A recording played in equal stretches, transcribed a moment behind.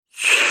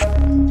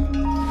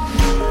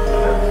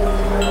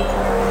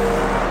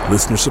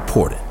Listener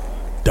supported.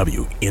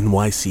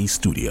 WNYC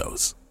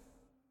Studios.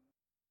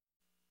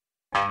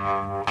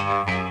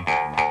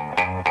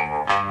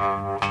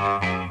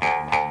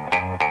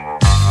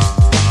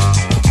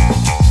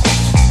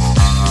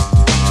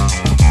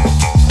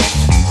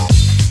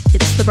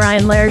 It's the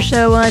Brian Lehrer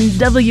Show on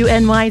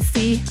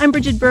WNYC. I'm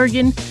Bridget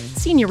Bergen,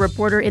 senior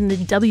reporter in the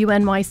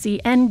WNYC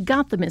and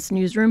Gothamist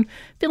newsroom,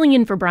 filling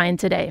in for Brian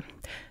today.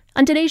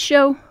 On today's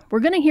show, we're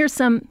going to hear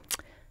some,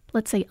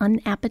 let's say,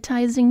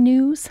 unappetizing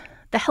news.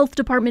 The health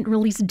department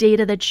released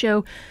data that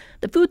show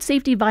the food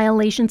safety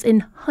violations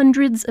in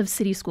hundreds of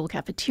city school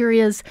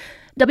cafeterias.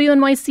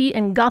 WNYC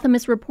and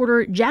Gothamist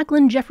reporter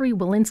Jacqueline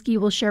Walensky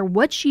will share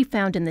what she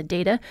found in the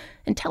data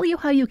and tell you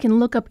how you can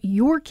look up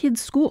your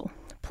kid's school.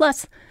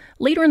 Plus,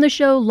 later in the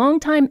show,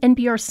 longtime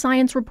NPR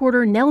science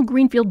reporter Nell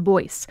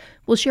Greenfield-Boyce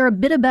will share a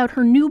bit about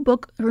her new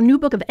book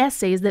of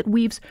essays that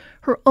weaves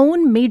her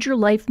own major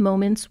life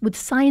moments with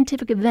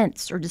scientific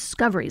events or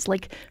discoveries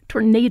like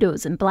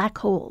tornadoes and black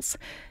holes.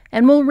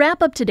 And we'll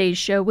wrap up today's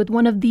show with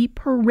one of the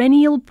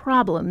perennial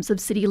problems of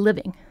city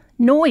living: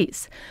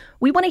 noise.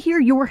 We want to hear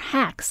your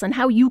hacks on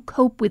how you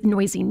cope with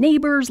noisy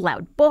neighbors,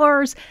 loud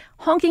bars,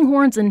 honking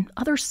horns, and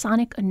other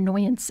sonic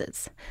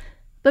annoyances.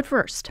 But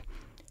first,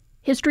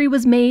 history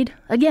was made,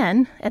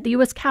 again, at the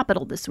U.S.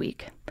 Capitol this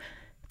week.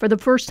 For the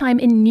first time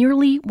in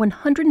nearly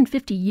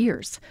 150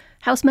 years,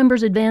 House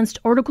members advanced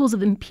articles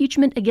of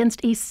impeachment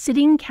against a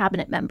sitting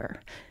cabinet member.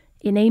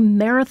 In a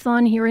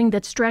marathon hearing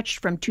that stretched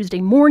from Tuesday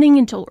morning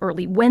until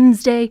early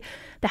Wednesday,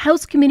 the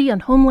House Committee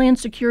on Homeland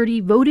Security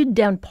voted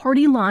down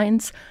party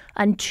lines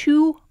on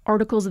 2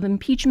 articles of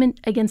impeachment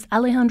against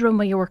Alejandro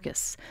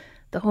Mayorkas.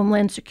 The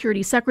Homeland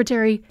Security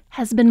Secretary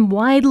has been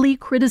widely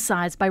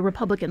criticized by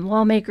Republican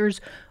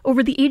lawmakers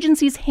over the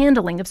agency's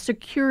handling of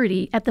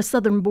security at the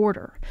southern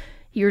border.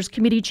 Here's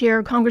Committee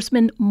Chair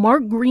Congressman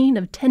Mark Green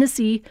of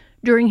Tennessee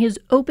during his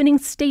opening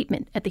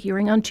statement at the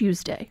hearing on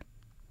Tuesday.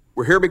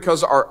 We're here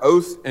because our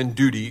oath and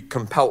duty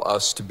compel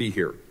us to be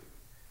here.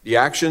 The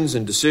actions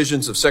and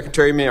decisions of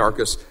Secretary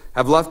Mayorkas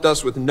have left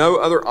us with no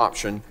other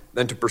option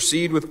than to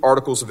proceed with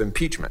articles of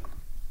impeachment.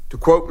 To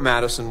quote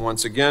Madison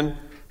once again,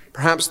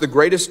 perhaps the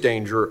greatest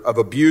danger of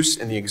abuse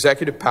in the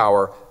executive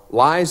power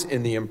lies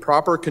in the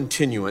improper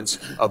continuance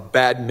of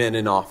bad men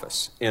in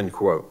office, end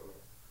quote.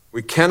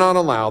 We cannot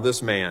allow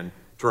this man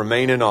to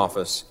remain in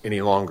office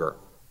any longer.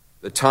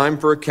 The time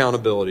for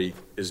accountability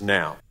is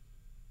now.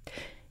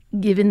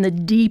 Given the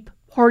deep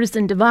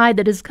partisan divide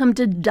that has come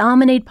to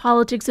dominate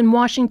politics in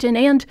Washington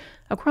and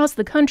across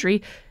the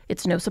country,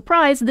 it's no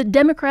surprise that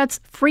Democrats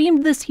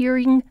framed this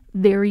hearing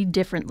very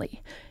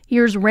differently.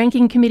 Here's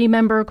Ranking Committee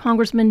member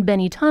Congressman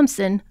Benny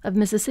Thompson of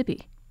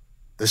Mississippi.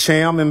 The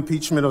sham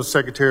impeachment of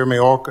Secretary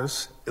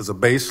Mayorkas is a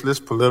baseless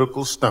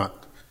political stunt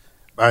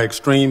by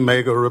extreme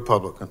MAGA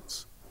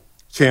Republicans.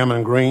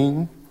 Chairman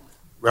Green,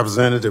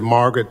 Representative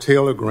Margaret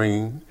Taylor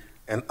Greene,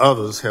 and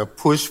others have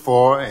pushed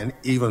for and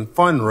even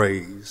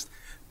fundraised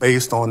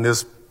based on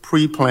this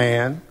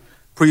pre-planned,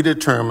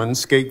 predetermined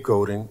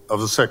scapegoating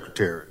of the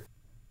secretary.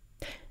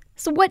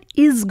 So what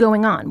is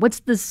going on?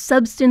 What's the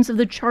substance of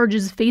the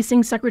charges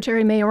facing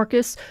Secretary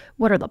Mayorkas?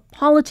 What are the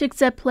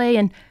politics at play?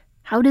 And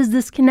how does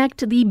this connect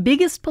to the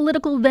biggest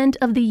political event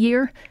of the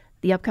year,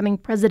 the upcoming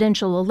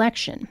presidential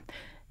election?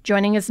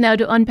 Joining us now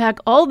to unpack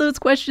all those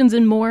questions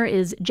and more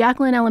is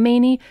Jacqueline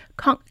Alemany,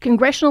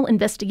 Congressional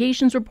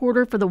investigations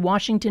reporter for The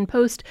Washington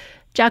Post.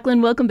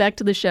 Jacqueline, welcome back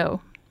to the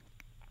show.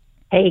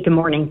 Hey, good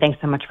morning. Thanks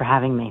so much for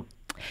having me.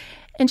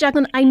 And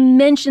Jacqueline, I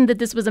mentioned that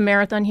this was a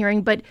marathon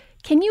hearing, but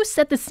can you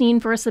set the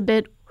scene for us a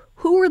bit?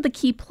 Who were the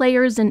key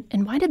players and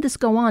why did this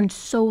go on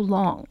so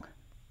long?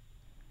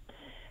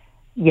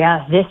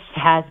 Yeah, this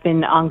has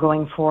been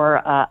ongoing for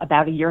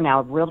about a year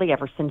now, really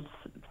ever since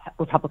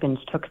Republicans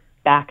took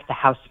back the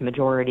House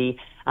majority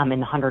in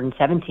the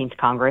 117th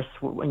Congress,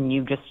 when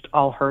you just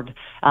all heard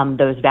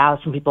those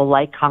vows from people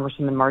like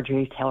Congresswoman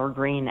Marjorie Taylor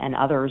Greene and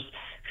others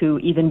who,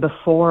 even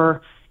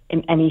before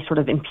any sort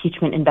of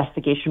impeachment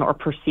investigation or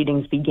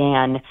proceedings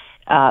began,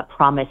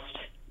 promised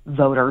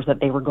voters that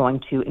they were going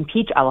to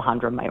impeach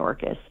Alejandro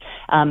Mayorkas.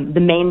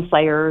 The main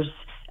players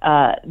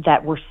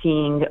that we're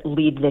seeing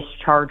lead this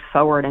charge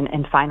forward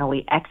and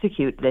finally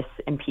execute this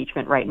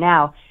impeachment right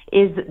now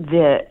is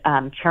the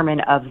chairman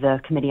of the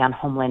Committee on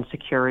Homeland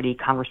Security,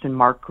 Congressman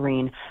Mark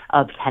Green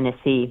of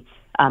Tennessee,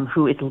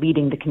 who is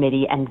leading the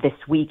committee and this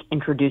week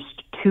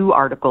introduced 2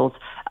 articles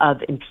of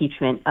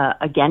impeachment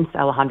against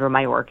Alejandro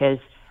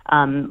Mayorkas.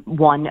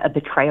 One, a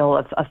betrayal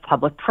of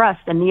public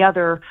trust, and the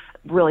other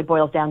really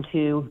boils down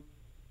to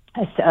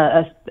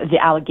the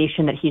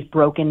allegation that he's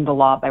broken the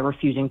law by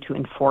refusing to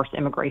enforce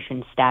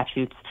immigration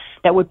statutes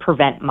that would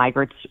prevent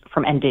migrants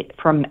from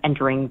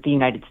entering the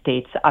United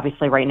States.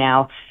 Obviously, right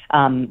now,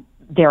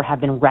 there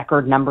have been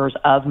record numbers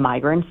of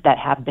migrants that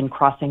have been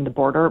crossing the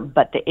border,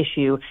 but the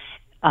issue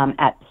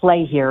at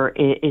play here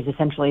is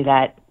essentially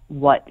that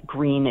what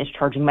Green is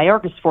charging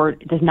Mayorkas for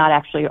does not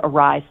actually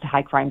arise to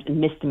high crimes and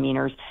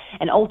misdemeanors.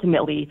 And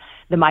ultimately,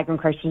 the migrant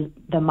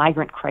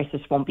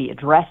crisis won't be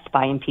addressed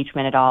by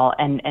impeachment at all,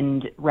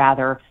 and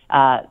rather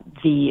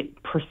the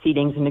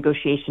proceedings and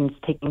negotiations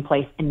taking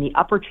place in the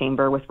upper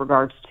chamber with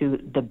regards to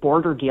the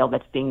border deal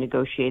that's being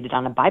negotiated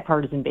on a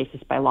bipartisan basis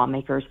by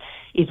lawmakers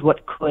is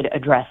what could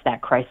address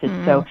that crisis.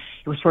 So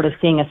we're sort of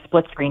seeing a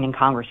split screen in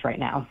Congress right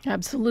now.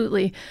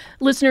 Absolutely.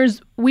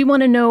 Listeners, we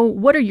want to know,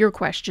 what are your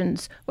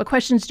questions? What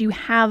questions do you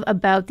have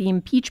about the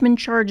impeachment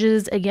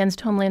charges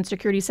against Homeland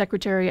Security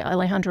Secretary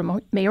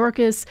Alejandro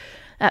Mayorkas?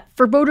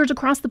 For voters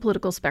across the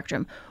political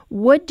spectrum,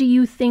 what do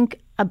you think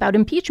about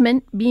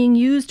impeachment being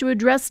used to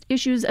address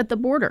issues at the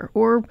border?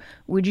 Or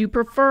would you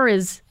prefer,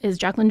 as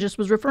Jacqueline just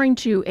was referring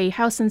to, the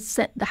House and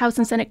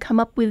Senate come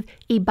up with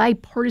a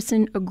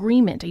bipartisan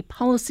agreement, a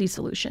policy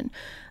solution?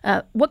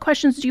 What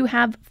questions do you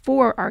have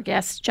for our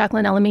guest,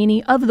 Jacqueline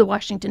Alemany of The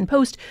Washington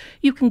Post?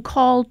 You can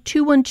call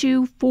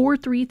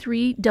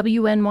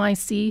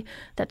 212-433-WNYC.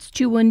 That's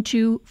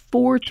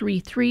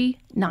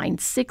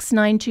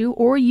 212-433-9692.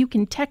 Or you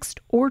can text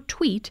or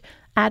tweet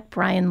at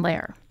Brian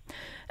Lehrer.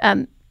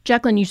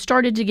 Jacqueline, you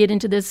started to get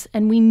into this,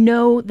 and we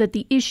know that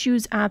the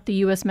issues at the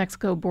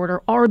U.S.-Mexico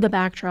border are the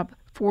backdrop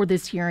for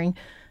this hearing,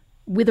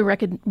 with a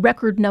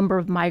record number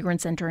of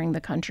migrants entering the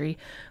country.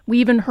 We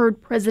even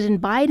heard President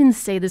Biden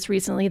say this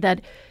recently,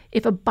 that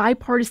if a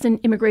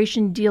bipartisan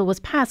immigration deal was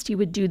passed, he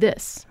would do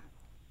this.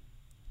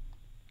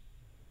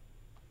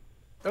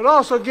 It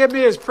also give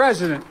me, as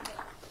president,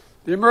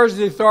 the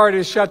emergency authority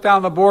to shut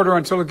down the border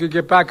until it could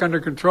get back under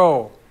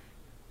control.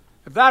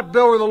 If that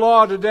bill were the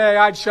law today,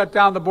 I'd shut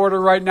down the border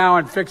right now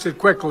and fix it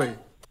quickly.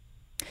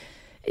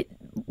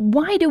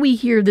 Why do we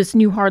hear this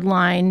new hard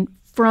line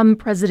from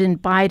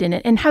President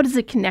Biden, and how does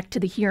it connect to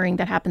the hearing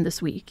that happened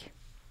this week?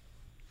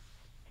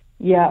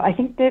 Yeah, I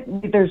think that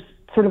there's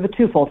sort of a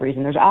twofold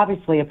reason. There's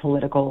obviously a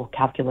political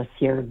calculus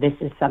here. This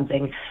is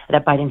something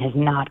that Biden has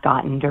not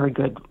gotten very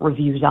good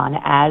reviews on,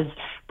 as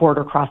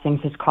border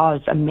crossings has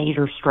caused a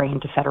major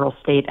strain to federal,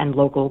 state, and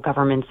local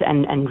governments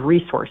and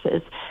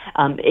resources.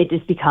 It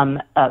has become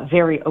a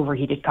very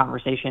overheated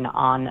conversation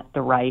on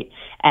the right,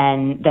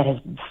 and that has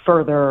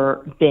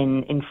further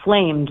been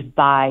inflamed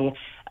by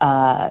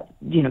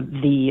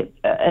the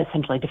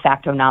essentially de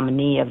facto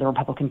nominee of the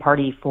Republican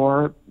Party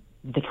for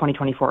the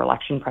 2024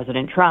 election,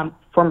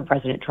 former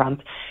President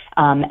Trump,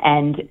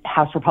 and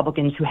House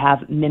Republicans who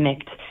have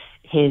mimicked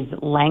his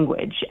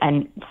language.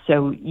 And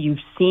so you've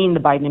seen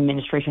the Biden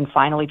administration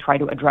finally try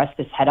to address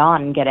this head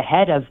on and get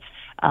ahead of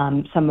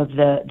some of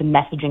the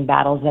messaging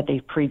battles that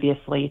they've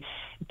previously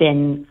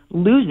been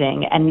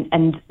losing.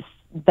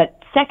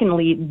 But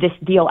secondly, this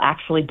deal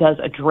actually does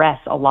address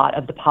a lot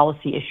of the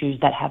policy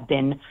issues that have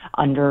been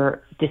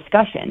under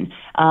discussion,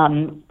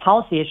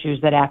 policy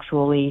issues that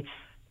actually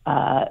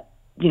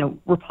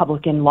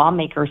Republican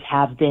lawmakers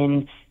have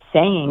been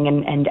saying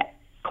and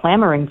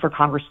clamoring for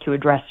Congress to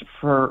address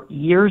for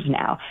years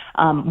now.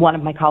 One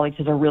of my colleagues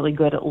has a really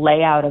good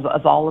layout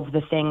of all of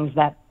the things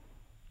that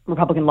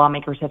Republican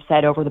lawmakers have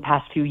said over the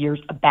past few years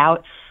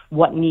about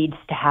what needs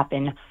to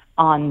happen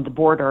on the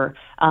border,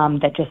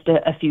 that just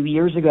a few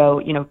years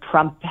ago,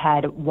 Trump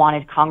had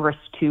wanted Congress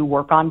to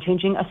work on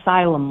changing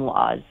asylum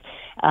laws,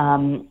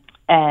 and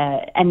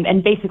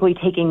basically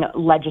taking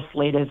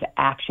legislative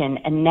action.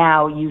 And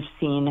now you've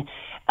seen,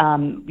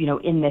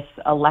 in this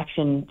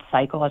election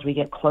cycle, as we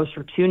get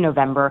closer to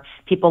November,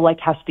 people like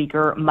House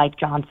Speaker Mike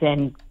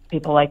Johnson,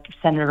 people like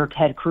Senator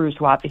Ted Cruz,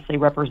 who obviously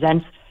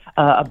represents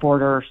a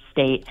border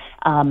state,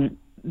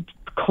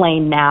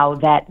 claim now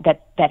that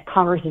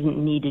Congress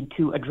isn't needed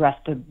to address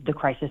the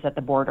crisis at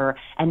the border,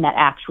 and that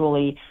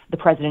actually the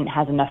president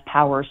has enough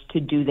powers to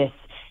do this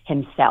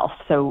himself.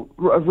 So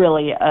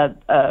really a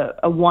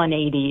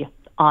 180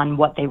 on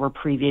what they were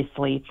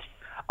previously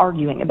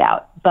arguing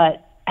about.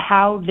 But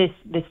how this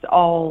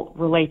all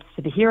relates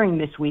to the hearing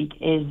this week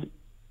is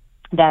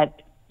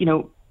that,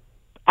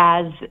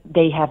 as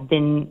the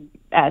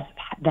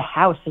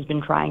House has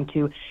been trying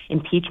to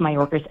impeach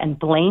Mayorkas and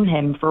blame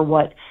him for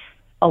what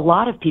a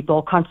lot of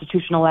people,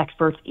 constitutional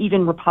experts,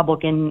 even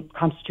Republican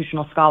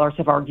constitutional scholars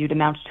have argued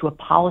amounts to a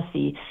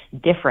policy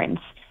difference,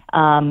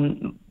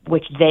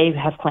 which they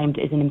have claimed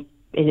is an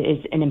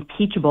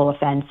impeachable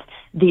offense.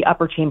 The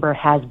upper chamber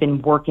has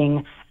been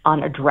working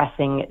on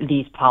addressing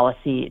these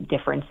policy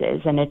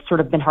differences, and it's sort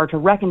of been hard to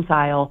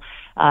reconcile,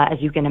 as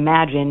you can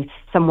imagine,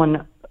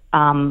 someone,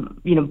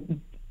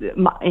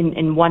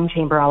 in one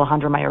chamber,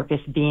 Alejandro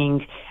Mayorkas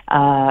being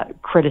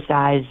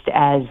criticized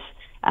as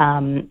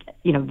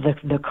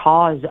the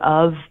cause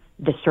of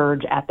the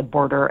surge at the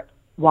border,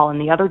 while in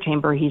the other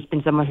chamber, he's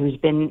been someone who's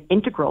been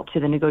integral to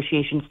the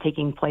negotiations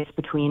taking place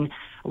between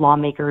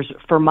lawmakers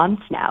for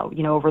months now.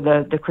 Over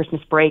the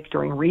Christmas break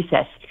during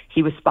recess,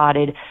 he was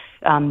spotted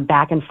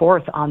back and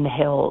forth on the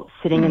Hill,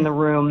 sitting in the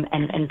room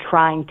and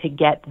trying to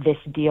get this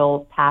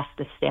deal past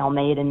the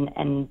stalemate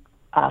and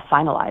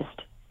finalized.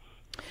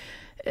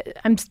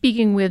 I'm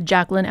speaking with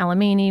Jacqueline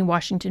Alemany,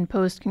 Washington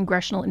Post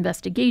Congressional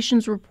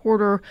Investigations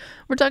reporter.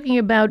 We're talking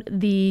about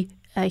the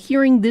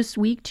hearing this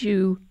week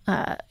to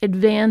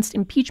advance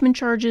impeachment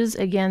charges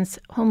against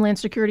Homeland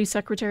Security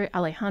Secretary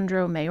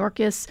Alejandro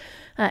Mayorkas.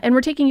 And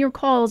we're taking your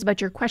calls about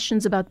your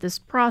questions about this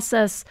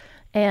process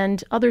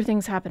and other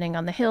things happening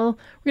on the Hill.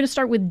 We're going to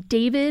start with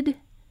David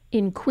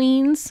in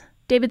Queens.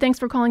 David, thanks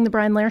for calling the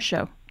Brian Lehrer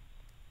Show.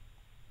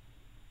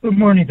 Good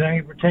morning.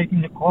 Thank you for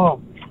taking the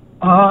call.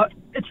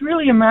 It's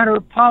really a matter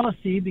of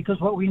policy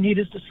because what we need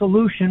is a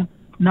solution,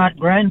 not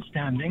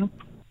grandstanding.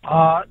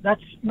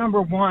 That's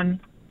number one.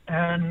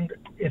 And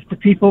if the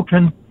people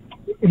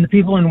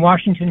in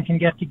Washington can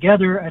get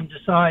together and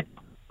decide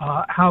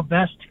how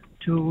best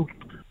to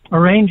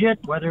arrange it,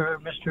 whether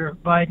Mr.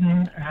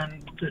 Biden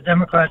and the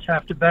Democrats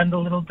have to bend a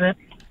little bit,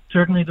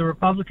 certainly the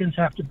Republicans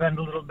have to bend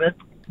a little bit.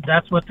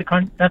 That's what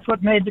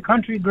made the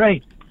country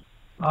great.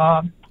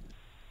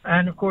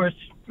 And of course,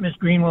 Ms.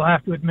 Green will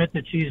have to admit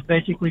that she's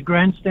basically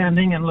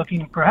grandstanding and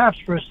looking perhaps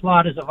for a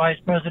slot as a vice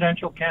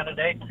presidential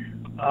candidate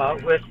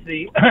with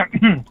the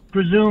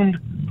presumed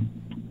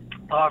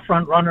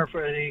front runner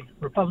for the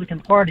Republican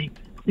Party.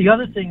 The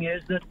other thing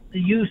is that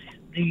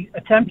the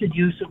attempted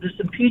use of this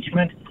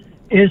impeachment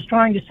is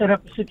trying to set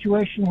up a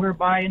situation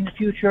whereby in the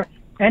future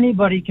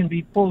anybody can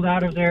be pulled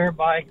out of there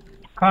by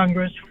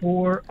Congress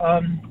for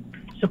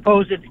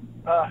supposed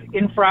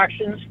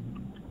infractions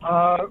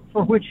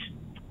for which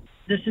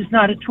this is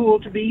not a tool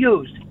to be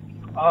used.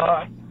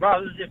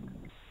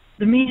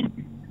 The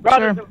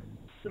motion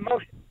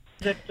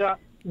that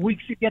we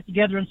should get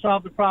together and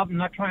solve the problem,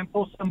 not try and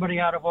pull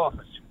somebody out of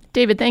office.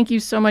 David, thank you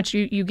so much.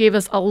 You gave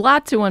us a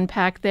lot to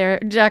unpack there.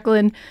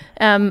 Jacqueline,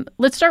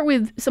 let's start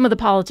with some of the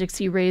politics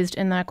he raised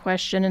in that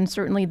question. And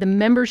certainly the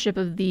membership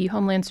of the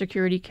Homeland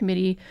Security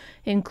Committee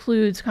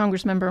includes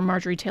Congressmember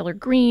Marjorie Taylor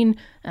Greene.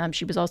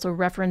 She was also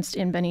referenced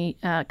in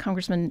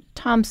Congressman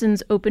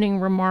Thompson's opening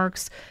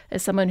remarks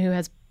as someone who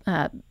has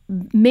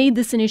made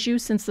this an issue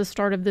since the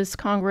start of this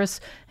Congress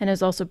and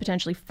has also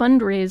potentially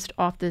fundraised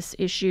off this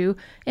issue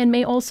and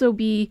may also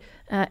be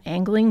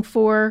angling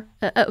for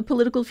a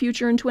political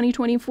future in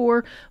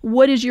 2024.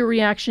 What is your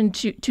reaction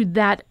to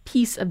that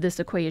piece of this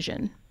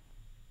equation?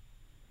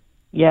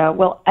 Yeah,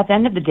 well, at the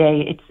end of the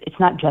day, it's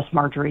not just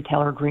Marjorie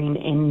Taylor Greene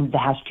in the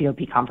House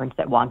GOP conference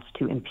that wants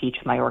to impeach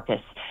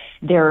Mayorkas.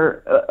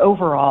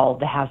 Overall,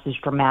 the House is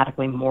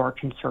dramatically more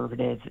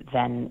conservative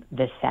than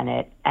the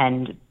Senate,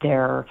 and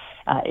there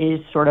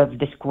is sort of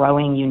this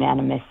growing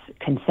unanimous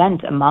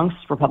consent amongst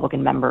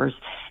Republican members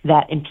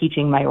that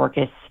impeaching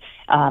Mayorkas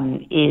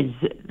is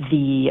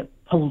the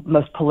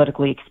most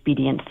politically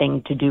expedient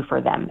thing to do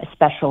for them,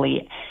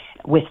 especially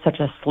with such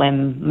a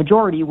slim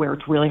majority where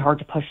it's really hard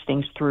to push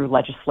things through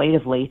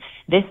legislatively.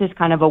 This is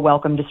kind of a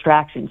welcome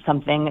distraction,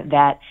 something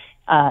that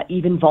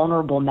even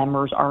vulnerable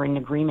members are in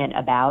agreement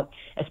about,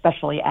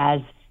 especially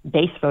as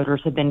base voters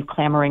have been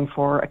clamoring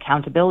for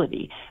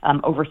accountability.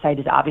 Oversight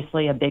is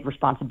obviously a big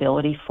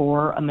responsibility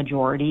for a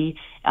majority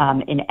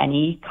in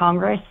any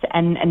Congress,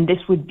 and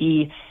this would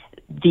be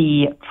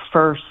the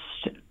first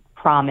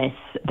promise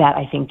that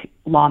I think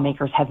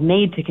lawmakers have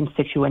made to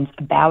constituents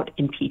about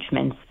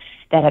impeachments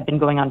that have been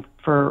going on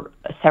for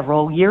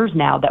several years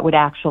now that would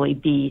actually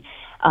be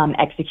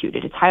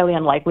executed. It's highly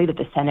unlikely that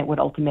the Senate would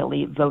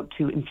ultimately vote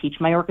to impeach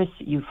Mayorkas.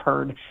 You've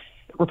heard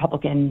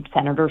Republican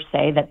senators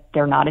say that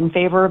they're not in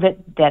favor of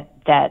it,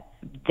 that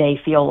they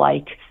feel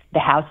like the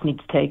House needs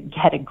to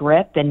get a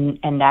grip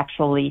and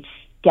actually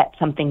get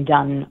something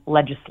done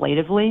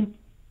legislatively.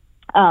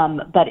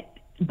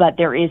 But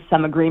there is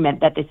some agreement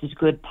that this is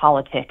good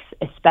politics,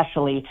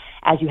 especially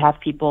as you have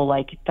people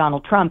like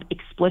Donald Trump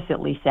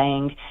explicitly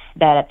saying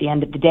that at the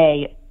end of the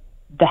day,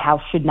 the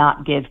House should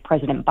not give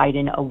President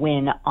Biden a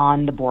win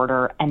on the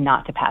border and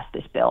not to pass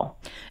this bill.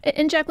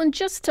 And Jacqueline,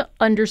 just to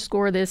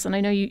underscore this, and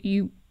I know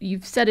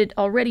you've said it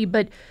already,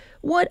 but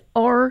what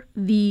are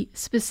the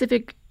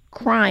specific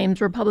crimes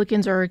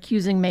Republicans are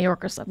accusing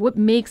Mayorkas of? What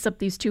makes up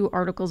these two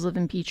articles of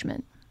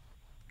impeachment?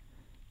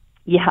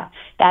 Yeah,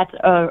 that's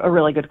a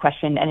really good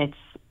question, and it's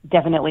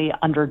definitely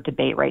under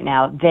debate right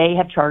now. They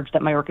have charged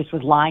that Mayorkas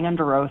was lying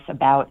under oath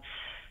about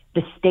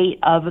the state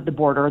of the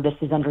border. This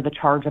is under the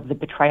charge of the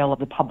betrayal of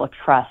the public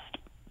trust.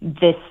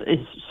 This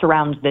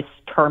surrounds this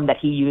term that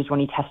he used when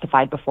he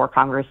testified before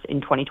Congress in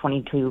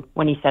 2022,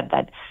 when he said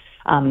that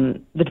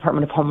the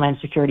Department of Homeland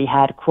Security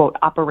had, quote,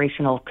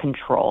 operational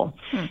control.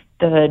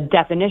 The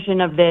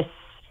definition of this,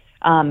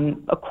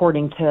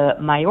 according to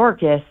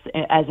Mayorkas,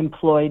 as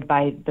employed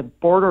by the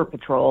Border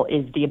Patrol,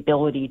 is the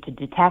ability to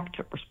detect,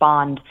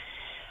 respond,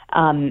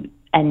 and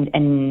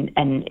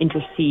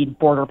intercede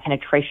border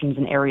penetrations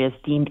in areas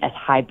deemed as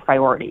high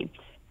priority.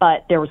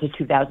 But there was a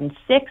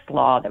 2006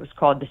 law that was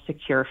called the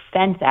Secure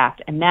Fence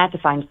Act, and that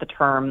defines the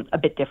term a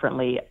bit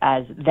differently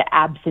as the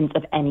absence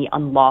of any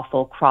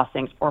unlawful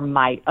crossings or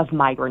of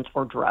migrants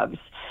or drugs.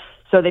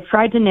 So they've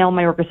tried to nail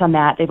Mayorkas on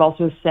that. They've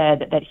also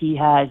said that he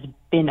has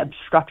been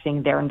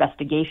obstructing their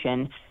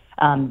investigation.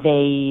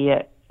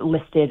 They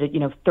listed,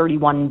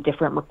 31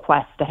 different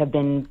requests that have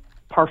been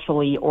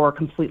partially or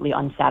completely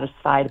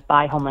unsatisfied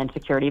by Homeland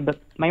Security. But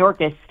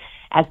Mayorkas,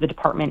 as the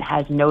department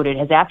has noted,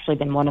 has actually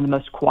been one of the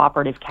most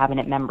cooperative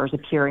cabinet members,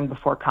 appearing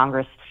before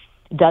Congress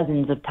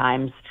dozens of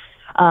times.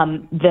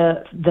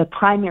 The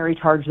primary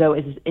charge, though,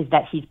 is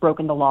that he's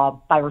broken the law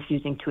by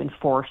refusing to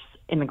enforce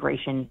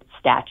immigration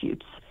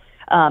statutes.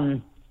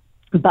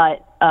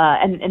 But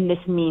and this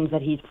means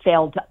that he's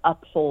failed to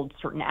uphold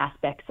certain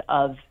aspects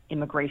of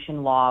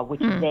immigration law,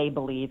 which they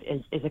believe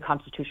is a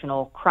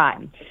constitutional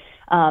crime.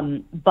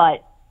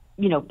 But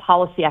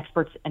policy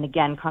experts and,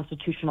 again,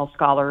 constitutional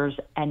scholars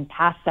and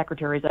past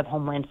secretaries of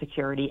Homeland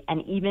Security,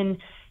 and even,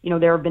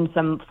 there have been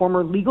some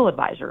former legal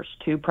advisors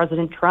to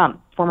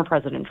former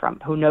President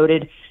Trump, who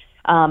noted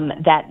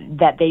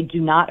that they do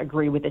not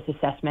agree with this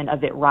assessment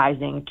of it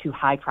rising to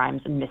high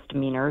crimes and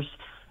misdemeanors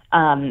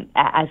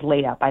as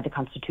laid out by the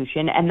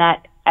Constitution, and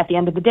that at the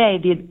end of the day,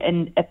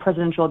 a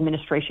presidential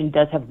administration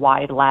does have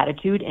wide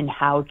latitude in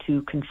how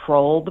to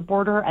control the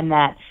border, and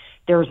that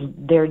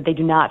they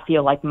do not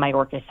feel like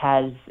Mayorkas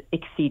has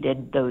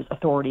exceeded those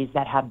authorities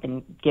that have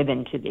been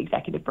given to the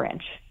executive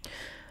branch.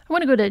 I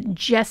want to go to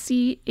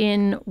Jesse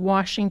in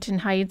Washington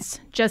Heights.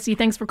 Jesse,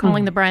 thanks for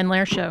calling the Brian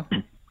Lehrer Show.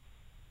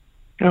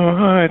 Oh,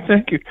 hi.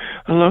 Thank you.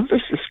 I love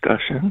this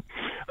discussion.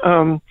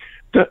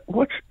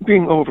 What's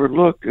being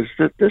overlooked is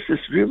that this is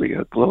really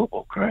a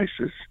global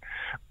crisis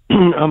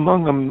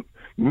among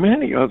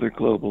many other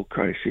global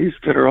crises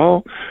that are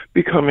all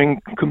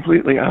becoming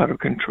completely out of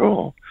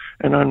control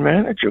and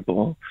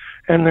unmanageable,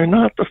 and they're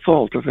not the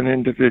fault of an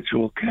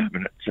individual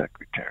cabinet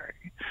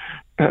secretary.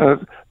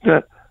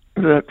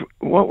 That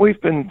what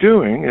we've been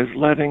doing is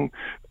letting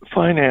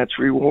finance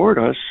reward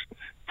us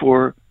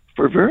for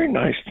very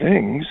nice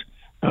things,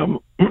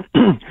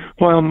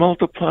 while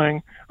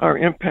multiplying our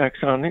impacts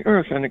on the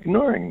earth and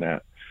ignoring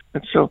that.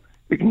 And so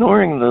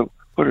ignoring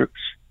what are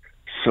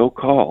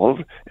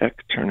so-called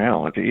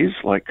externalities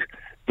like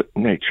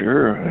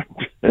nature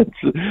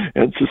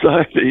and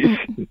societies,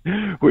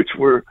 which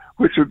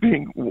are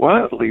being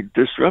wildly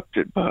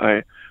disrupted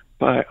by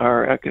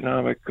our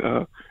economic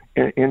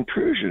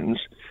intrusions,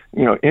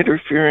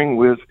 interfering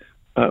with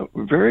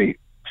very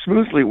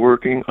smoothly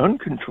working,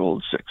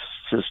 uncontrolled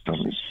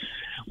systems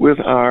with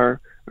our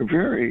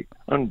very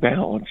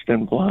unbalanced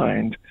and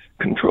blind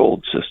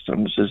controlled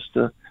systems is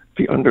the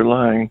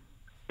underlying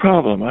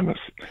problem. I'm a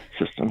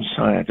systems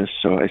scientist,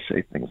 so I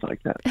say things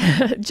like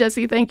that.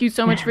 Jesse, thank you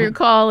so much for your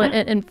call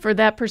and for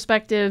that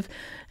perspective.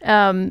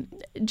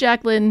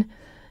 Jacqueline,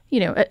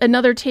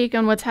 another take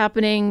on what's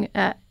happening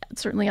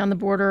certainly on the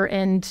border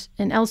and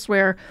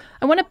elsewhere.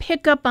 I want to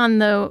pick up on,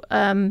 though,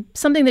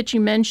 something that you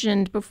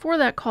mentioned before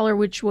that caller,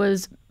 which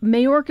was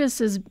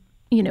Mayorkas's,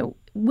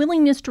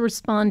 willingness to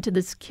respond to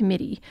this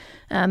committee,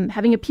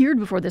 having appeared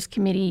before this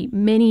committee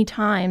many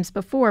times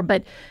before,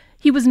 but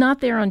he was not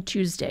there on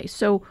Tuesday.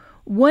 So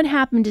what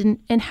happened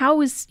and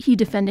how is he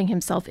defending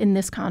himself in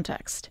this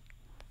context?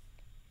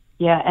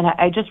 Yeah, and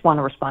I just want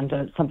to respond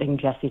to something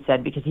Jesse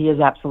said, because he is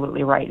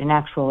absolutely right. And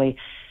actually,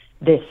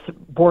 this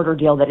border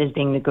deal that is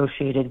being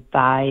negotiated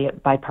by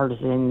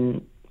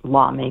bipartisan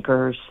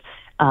lawmakers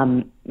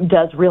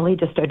does really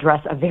just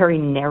address a very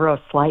narrow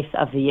slice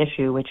of the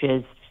issue, which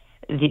is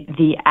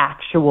the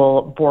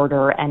actual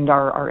border and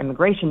our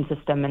immigration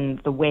system and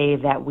the way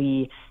that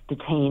we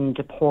detain,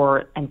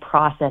 deport, and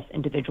process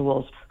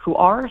individuals who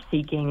are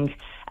seeking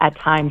at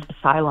times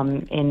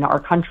asylum in our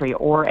country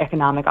or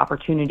economic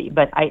opportunity.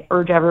 But I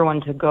urge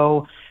everyone to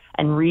go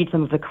and read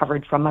some of the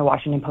coverage from my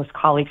Washington Post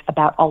colleagues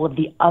about all of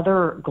the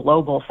other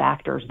global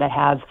factors that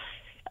have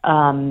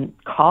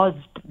caused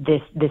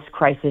this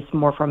crisis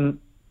more from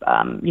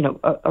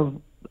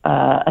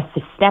a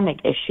systemic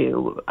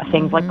issue,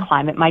 things like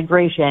climate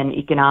migration,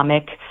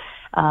 economic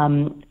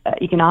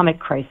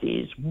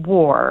crises,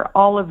 war,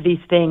 all of these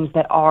things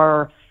that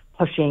are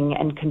pushing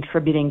and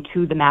contributing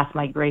to the mass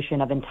migration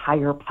of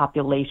entire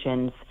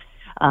populations,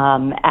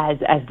 as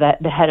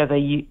the head of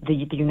the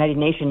United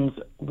Nations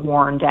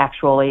warned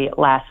actually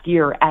last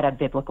year at a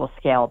biblical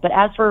scale. But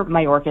as for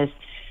Mayorkas,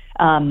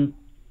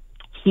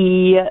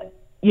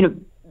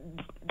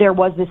 there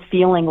was this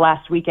feeling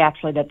last week,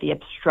 actually, that the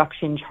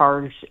obstruction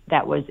charge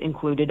that was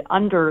included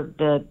under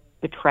the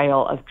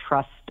betrayal of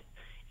trust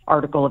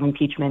article of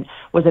impeachment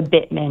was a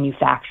bit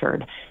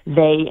manufactured.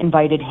 They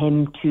invited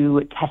him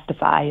to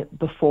testify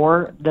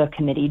before the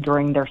committee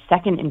during their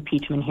second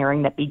impeachment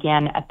hearing that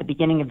began at the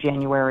beginning of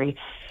January.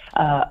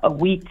 A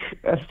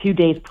few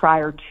days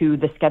prior to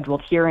the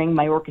scheduled hearing,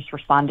 Mayorkas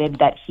responded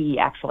that he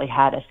actually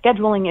had a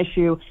scheduling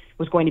issue,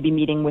 was going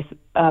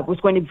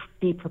to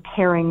be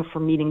preparing for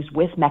meetings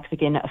with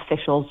Mexican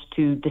officials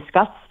to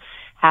discuss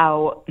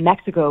how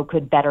Mexico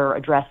could better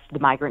address the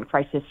migrant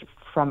crisis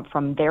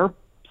from their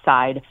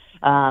side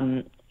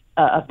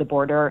of the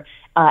border,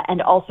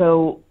 and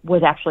also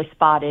was actually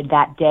spotted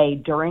that day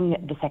during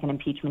the second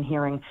impeachment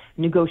hearing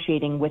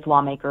negotiating with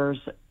lawmakers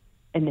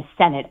in the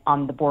Senate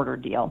on the border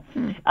deal.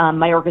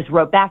 Mayorkas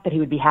wrote back that he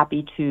would be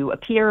happy to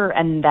appear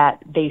and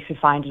that they should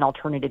find an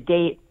alternative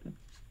date.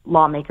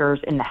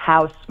 Lawmakers in the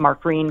House,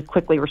 Mark Green,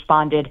 quickly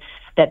responded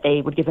that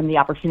they would give him the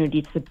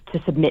opportunity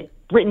to submit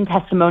written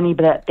testimony,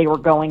 but that they were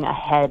going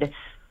ahead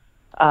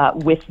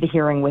with the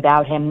hearing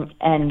without him.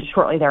 And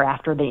shortly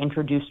thereafter, they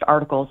introduced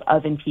articles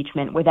of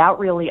impeachment without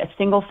really a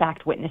single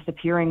fact witness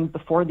appearing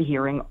before the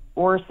hearing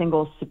or a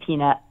single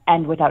subpoena,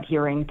 and without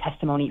hearing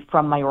testimony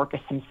from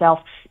Mayorkas himself.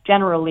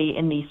 Generally,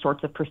 in these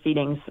sorts of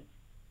proceedings,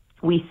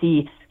 we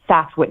see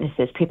fact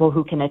witnesses, people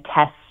who can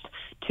attest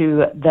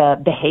to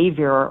the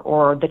behavior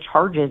or the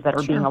charges that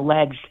are being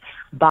alleged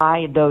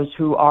by those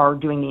who are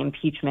doing the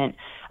impeachment,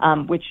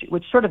 which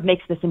sort of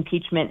makes this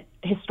impeachment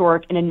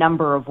historic in a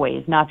number of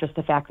ways, not just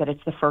the fact that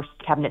it's the first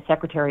cabinet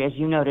secretary, as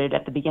you noted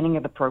at the beginning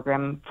of the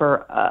program,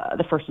 for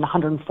the first in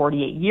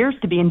 148 years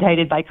to be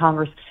indicted by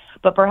Congress,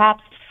 but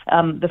perhaps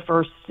the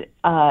first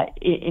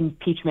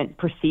impeachment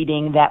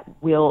proceeding that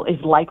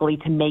is likely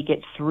to make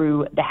it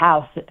through the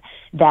House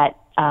that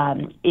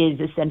is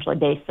essentially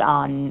based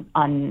on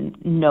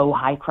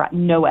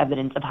no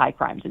evidence of high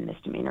crimes and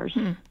misdemeanors.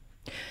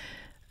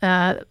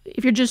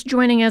 If you're just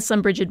joining us,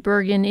 I'm Bridget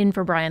Bergen in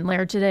for Brian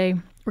Laird today.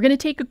 We're going to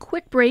take a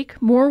quick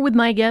break. More with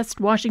my guest,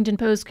 Washington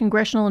Post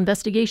Congressional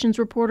Investigations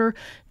reporter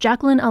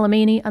Jacqueline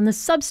Alemany, on the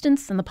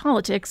substance and the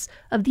politics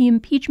of the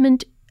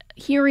impeachment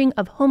hearing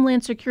of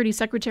Homeland Security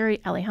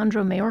Secretary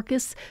Alejandro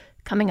Mayorkas,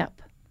 coming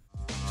up.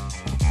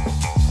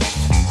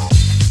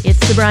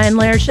 It's the Brian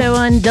Laird Show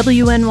on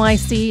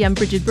WNYC. I'm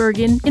Bridget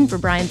Bergen, in for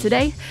Brian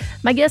today.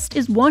 My guest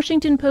is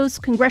Washington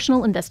Post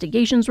Congressional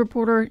Investigations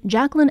reporter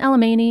Jacqueline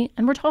Alemany,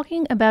 and we're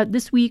talking about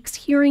this week's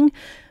hearing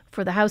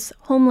for the House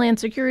Homeland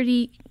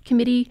Security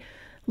Committee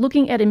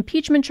looking at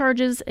impeachment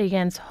charges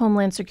against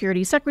Homeland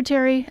Security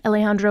Secretary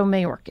Alejandro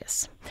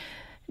Mayorkas.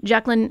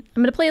 Jacqueline,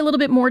 I'm going to play a little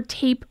bit more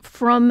tape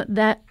from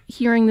that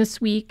hearing this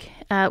week.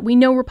 We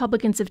know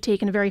Republicans have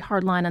taken a very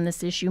hard line on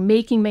this issue,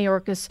 making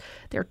Mayorkas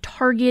their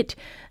target,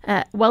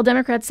 while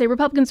Democrats say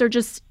Republicans are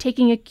just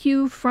taking a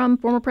cue from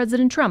former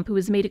President Trump, who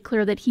has made it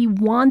clear that he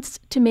wants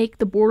to make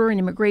the border and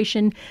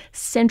immigration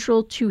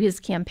central to his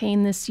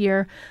campaign this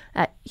year.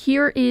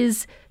 Here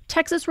is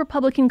Texas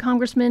Republican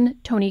Congressman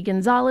Tony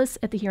Gonzalez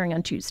at the hearing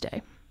on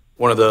Tuesday.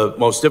 One of the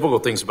most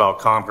difficult things about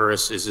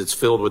Congress is it's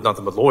filled with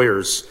nothing but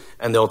lawyers,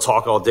 and they'll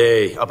talk all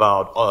day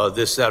about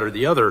this, that, or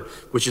the other,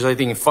 which is, I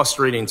think,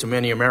 frustrating to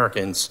many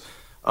Americans.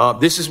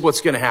 This is what's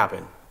going to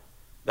happen.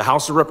 The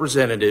House of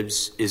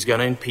Representatives is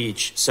going to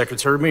impeach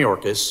Secretary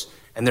Mayorkas,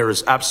 and there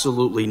is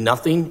absolutely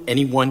nothing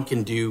anyone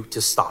can do to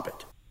stop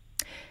it.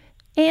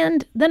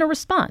 And then a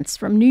response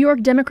from New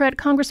York Democrat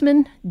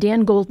Congressman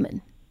Dan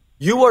Goldman.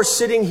 You are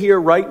sitting here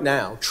right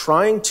now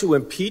trying to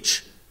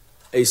impeach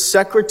a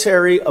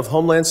Secretary of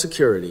Homeland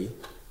Security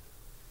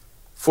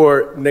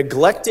for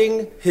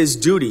neglecting his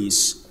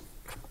duties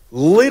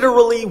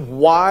literally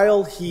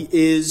while he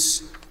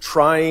is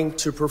trying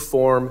to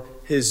perform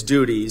his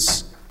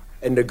duties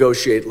and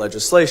negotiate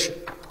legislation.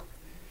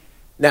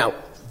 Now,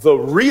 the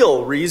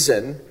real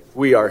reason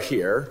we are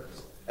here,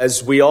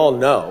 as we all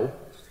know,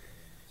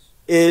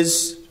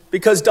 is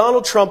because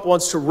Donald Trump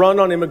wants to run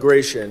on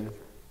immigration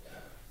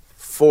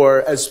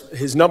as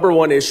his number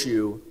one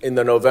issue in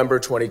the November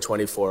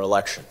 2024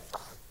 election.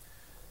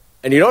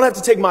 And you don't have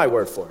to take my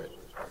word for it,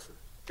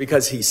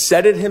 because he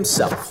said it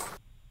himself.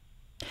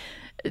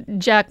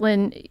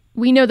 Jacqueline,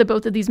 we know that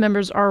both of these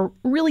members are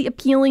really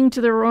appealing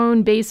to their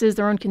own bases,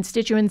 their own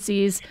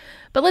constituencies.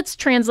 But let's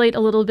translate a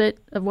little bit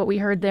of what we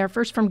heard there.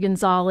 First from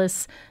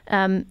Gonzalez.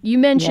 You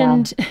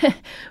mentioned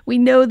we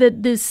know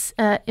that this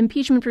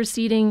impeachment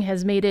proceeding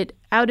has made it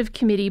out of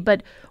committee,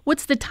 but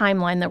what's the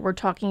timeline that we're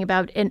talking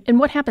about, and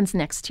what happens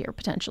next here,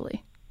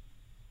 potentially?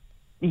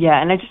 Yeah,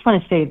 and I just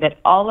want to say that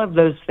all of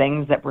those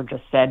things that were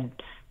just said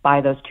by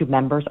those two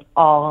members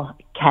all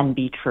can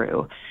be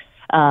true.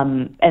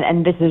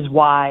 And this is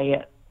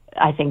why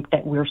I think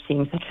that we're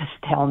seeing such a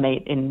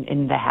stalemate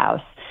in the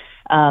House.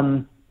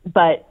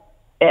 But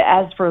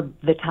as for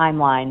the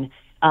timeline,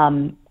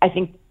 I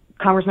think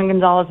Congressman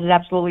Gonzalez is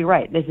absolutely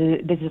right. This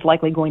is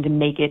likely going to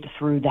make it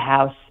through the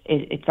House.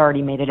 It's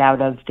already made it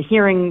out of the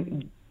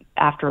hearing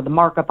after the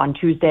markup on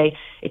Tuesday.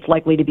 It's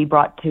likely to be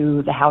brought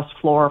to the House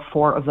floor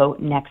for a vote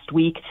next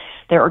week.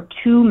 There are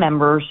two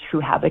members who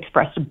have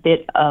expressed a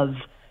bit of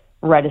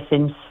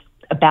reticence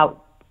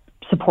about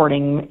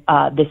supporting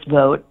this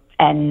vote.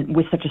 And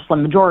with such a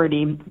slim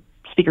majority,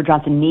 Speaker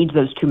Johnson needs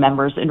those two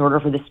members in order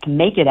for this to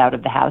make it out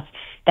of the House.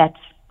 That's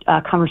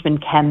Congressman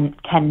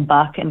Ken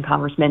Buck and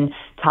Congressman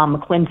Tom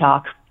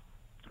McClintock.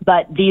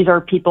 But these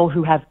are people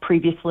who have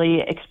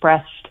previously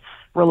expressed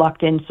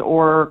reluctance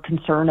or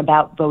concern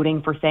about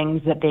voting for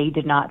things that they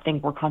did not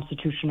think were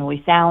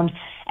constitutionally sound.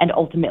 And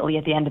ultimately,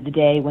 at the end of the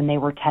day, when they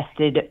were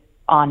tested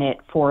on it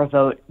for a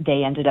vote,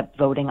 they ended up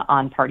voting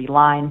on party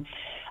line.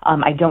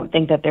 I don't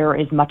think that there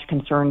is much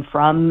concern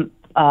from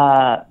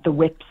the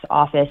whip's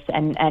office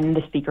and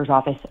the speaker's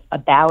office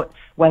about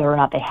whether or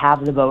not they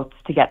have the votes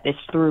to get this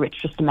through. It's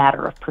just a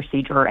matter of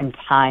procedure and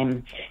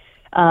time.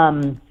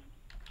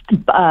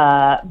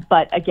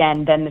 But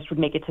again, then this would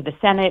make it to the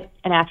Senate.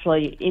 And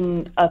actually,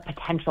 in a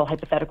potential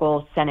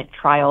hypothetical Senate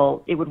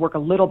trial, it would work a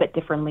little bit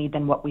differently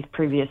than what we've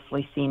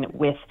previously seen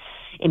with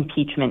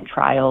impeachment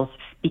trials,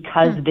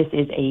 because this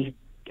is a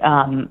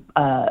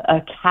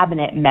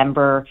cabinet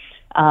member.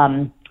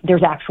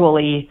 There's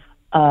actually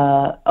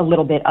a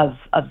little bit of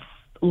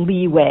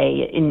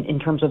leeway in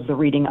terms of the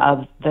reading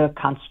of the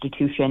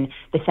Constitution.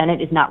 The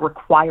Senate is not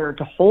required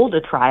to hold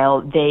a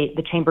trial.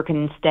 The chamber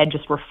can instead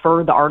just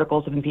refer the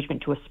articles of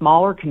impeachment to a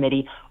smaller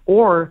committee,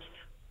 or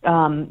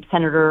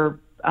Senator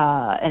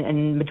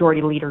and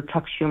Majority Leader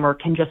Chuck Schumer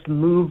can just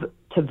move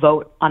to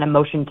vote on a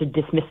motion to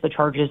dismiss the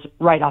charges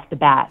right off the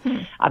bat.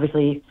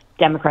 Obviously,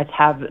 Democrats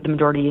have the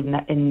majority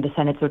in the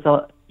Senate, so it's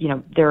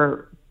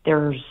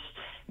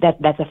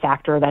that's a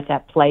factor that's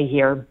at play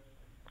here.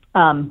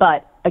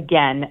 But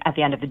again, at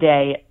the end of the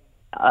day,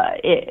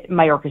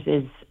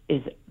 Mayorkas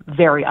is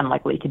very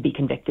unlikely to be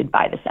convicted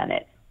by the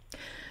Senate.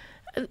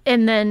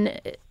 And then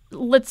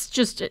let's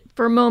just,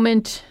 for a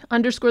moment,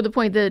 underscore the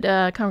point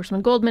that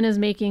Congressman Goldman is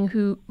making,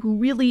 who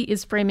really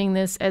is framing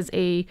this as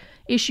a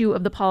issue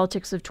of the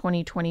politics of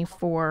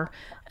 2024,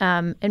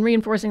 and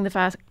reinforcing the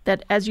fact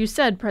that, as you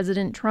said,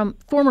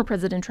 former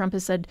President Trump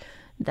has said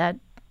that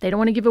they don't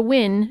want to give a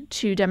win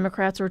to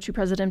Democrats or to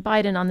President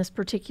Biden on this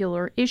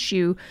particular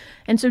issue.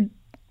 And so,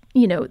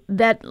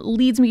 that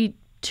leads me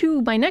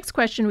to my next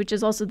question, which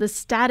is also the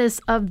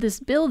status of this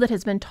bill that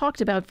has been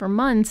talked about for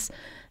months,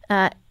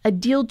 a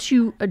deal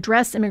to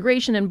address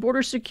immigration and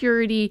border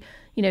security.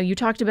 You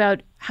talked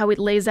about how it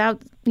lays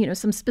out,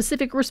 some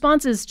specific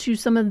responses to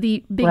some of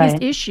the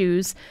biggest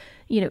issues.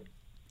 Dare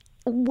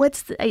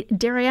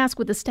I ask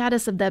what the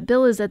status of that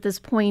bill is at this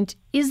point?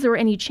 Is there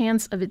any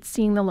chance of it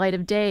seeing the light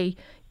of day,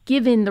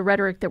 given the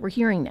rhetoric that we're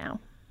hearing now?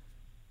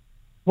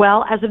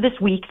 Well, as of this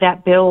week,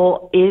 that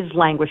bill is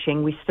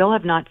languishing. We still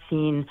have not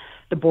seen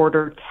the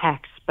border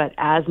text, but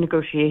as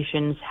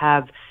negotiations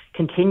have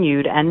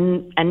continued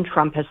and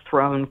Trump has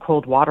thrown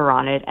cold water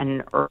on it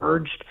and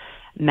urged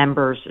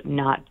members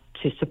not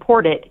to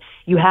support it,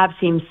 you have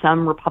seen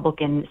some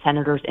Republican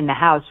senators in the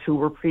House who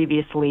were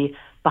previously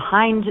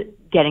behind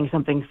getting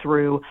something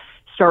through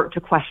start to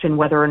question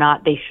whether or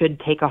not they should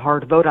take a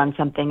hard vote on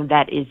something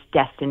that is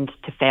destined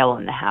to fail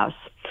in the House.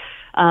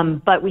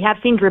 But we have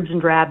seen dribs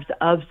and drabs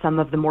of some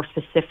of the more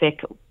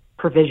specific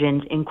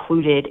provisions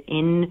included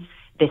in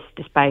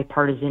this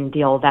bipartisan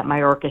deal that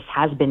Mayorkas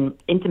has been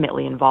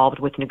intimately involved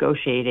with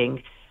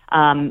negotiating,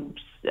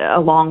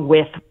 along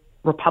with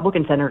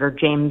Republican Senator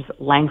James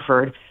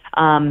Langford.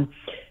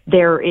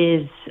 There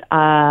is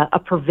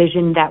a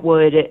provision that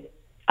would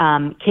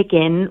kick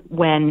in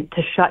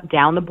to shut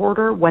down the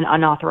border when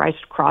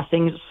unauthorized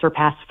crossings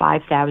surpass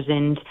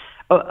 5,000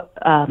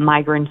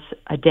 migrants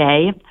a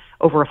day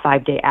over a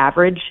 5-day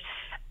average.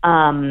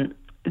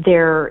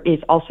 There is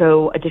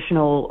also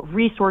additional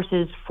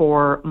resources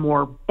for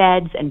more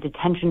beds and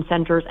detention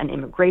centers and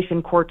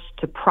immigration courts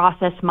to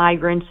process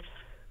migrants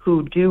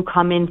who do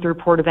come in through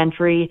port of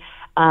entry.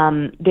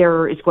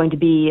 There is going to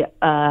be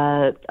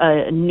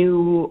a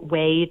new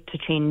way to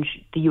change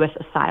the U.S.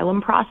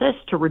 asylum process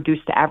to reduce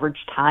the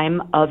average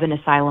time of an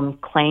asylum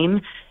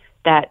claim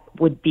that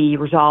would be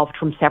resolved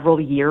from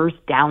several years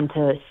down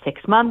to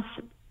 6 months.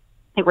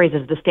 It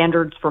raises the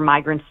standards for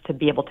migrants to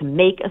be able to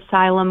make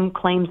asylum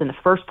claims in the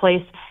first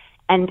place.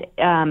 And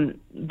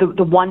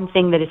the one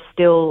thing that is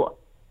still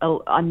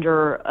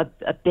under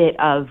a bit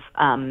of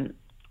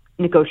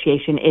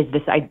negotiation is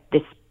this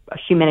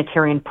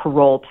humanitarian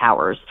parole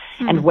powers,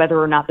 and whether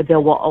or not the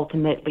bill will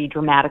ultimately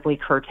dramatically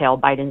curtail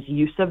Biden's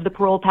use of the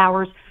parole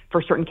powers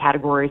for certain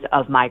categories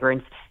of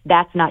migrants.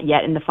 That's not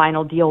yet in the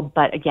final deal,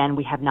 but again,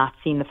 we have not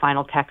seen the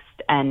final text,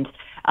 and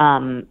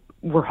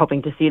we're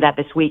hoping to see that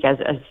this week as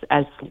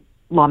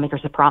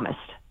lawmakers have promised.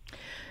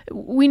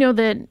 We know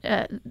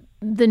that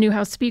the new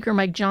House Speaker,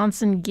 Mike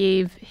Johnson,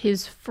 gave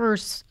his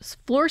first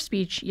floor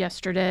speech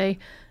yesterday,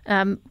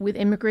 with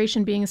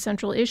immigration being a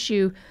central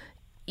issue.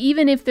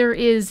 Even if there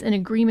is an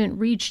agreement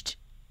reached,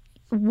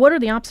 what are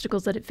the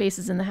obstacles that it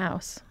faces in the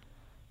House?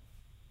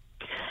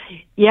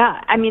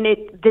 Yeah, I mean,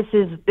 this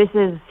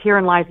is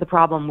herein lies the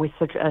problem with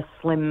such a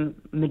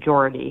slim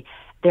majority.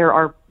 There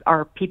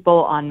are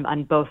people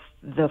on both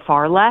the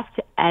far left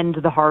and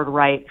the hard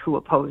right who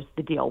oppose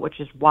the deal,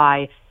 which is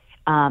why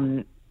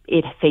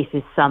it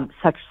faces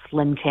such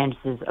slim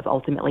chances of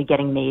ultimately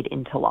getting made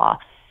into law.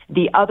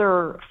 The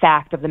other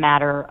fact of the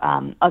matter,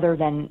 other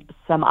than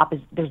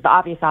there's the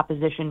obvious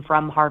opposition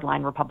from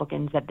hardline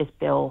Republicans that this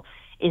bill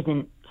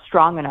isn't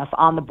strong enough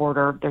on the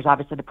border. There's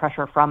obviously the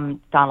pressure from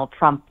Donald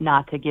Trump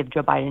not to give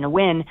Joe Biden a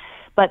win,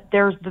 but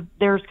there's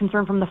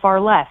concern from the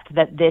far left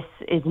that this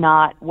is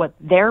not what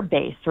their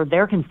base or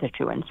their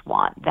constituents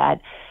want.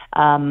 That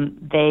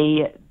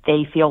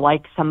they feel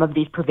like some of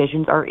these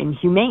provisions are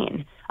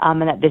inhumane,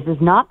 and that this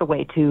is not the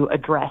way to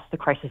address the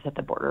crisis at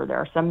the border. There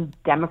are some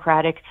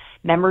Democratic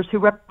members who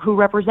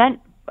represent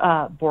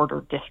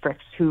border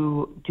districts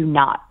who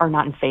are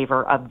not in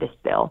favor of this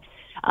bill.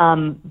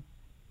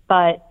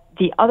 But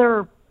the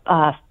other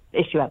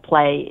issue at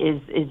play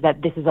is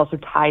that this is also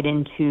tied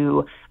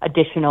into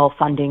additional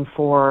funding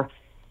for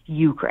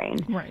Ukraine,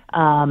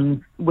 right.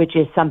 Which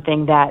is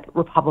something that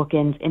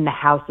Republicans in the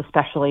House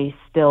especially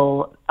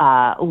still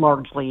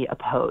largely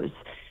oppose.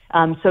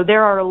 So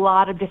there are a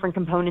lot of different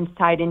components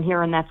tied in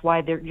here, and that's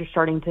why you're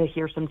starting to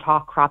hear some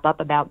talk crop up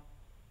about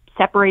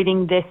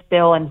separating this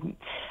bill and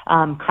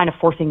kind of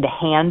forcing the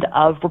hand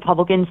of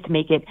Republicans to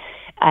make it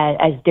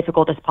as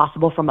difficult as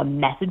possible from a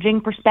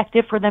messaging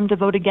perspective for them to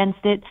vote against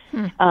it.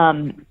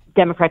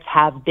 Democrats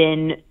have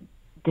been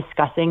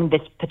discussing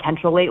this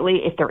potential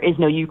lately. If there is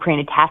no Ukraine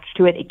attached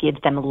to it, it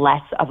gives them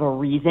less of a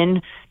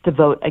reason to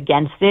vote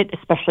against it,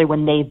 especially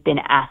when they've been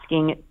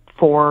asking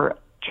for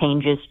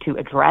changes to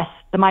address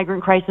the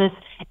migrant crisis,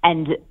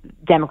 and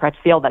Democrats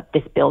feel that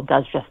this bill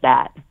does just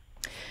that.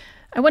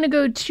 I want to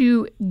go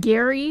to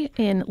Gary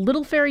in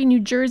Little Ferry, New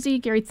Jersey.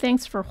 Gary,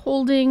 thanks for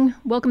holding.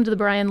 Welcome to the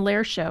Brian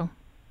Lehrer Show.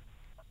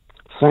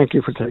 Thank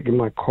you for taking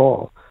my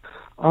call.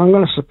 I'm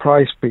going to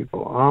surprise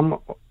people. I'm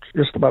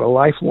just about a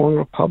lifelong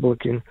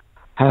Republican,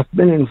 have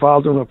been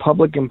involved in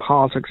Republican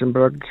politics in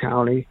Bergen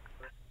County,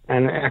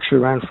 and actually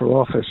ran for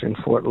office in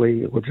Fort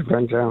Lee, which is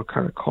a down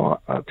kind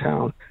of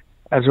town,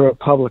 as a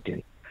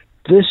Republican.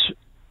 This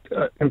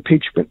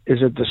impeachment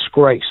is a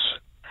disgrace.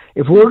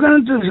 If we're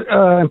going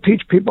to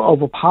impeach people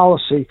over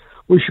policy,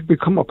 we should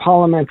become a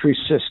parliamentary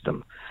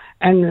system.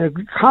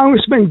 And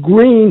Congressman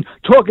Green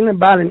talking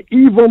about an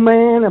evil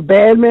man, a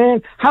bad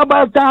man. How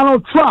about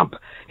Donald Trump?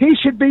 He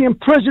should be in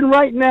prison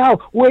right now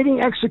waiting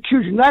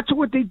execution. That's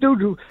what they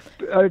do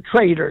to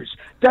traitors.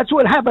 That's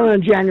what happened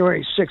on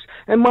January 6th.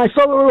 And my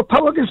fellow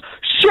Republicans,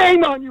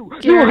 shame on you.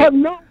 Gary, you have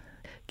no...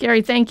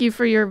 Gary, thank you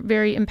for your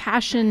very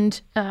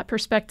impassioned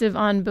perspective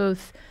on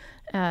both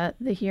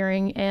the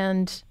hearing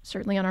and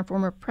certainly on our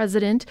former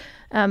president.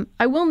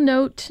 I will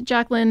note,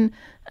 Jacqueline,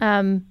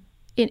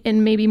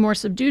 in maybe more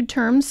subdued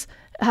terms,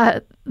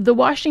 the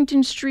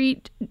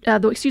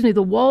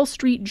Wall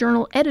Street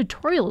Journal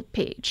editorial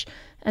page,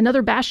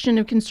 another bastion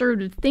of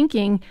conservative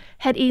thinking,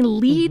 had a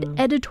lead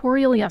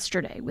editorial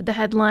yesterday with the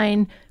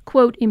headline,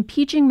 quote,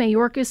 "Impeaching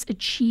Mayorkas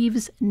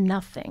achieves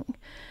nothing."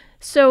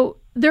 So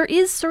there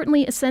is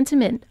certainly a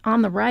sentiment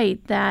on the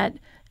right that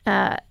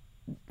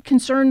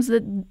concerns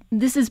that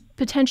this is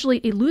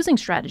potentially a losing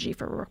strategy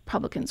for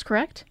Republicans,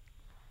 correct?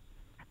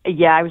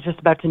 Yeah, I was just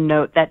about to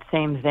note that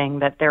same thing,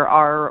 that there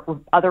are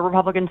other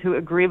Republicans who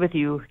agree with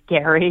you,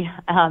 Gary.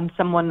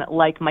 Someone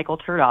like Michael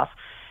Chertoff,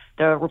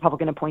 the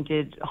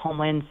Republican-appointed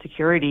Homeland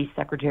Security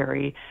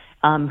Secretary,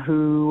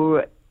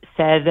 who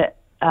said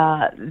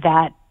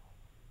that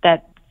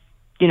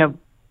you know,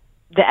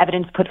 the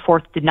evidence put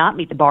forth did not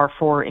meet the bar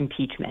for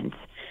impeachment,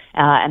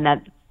 and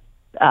that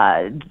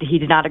he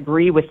did not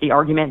agree with the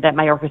argument that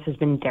Mayorkas has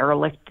been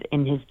derelict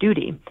in his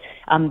duty.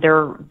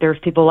 There's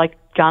people like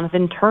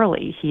Jonathan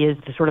Turley. He is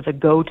the sort of the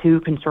go-to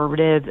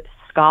conservative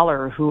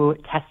scholar who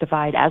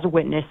testified as a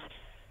witness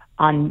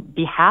on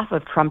behalf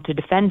of Trump to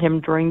defend him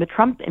during the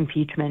Trump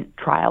impeachment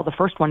trial, the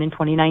first one in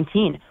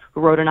 2019,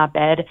 who wrote an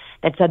op-ed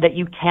that said that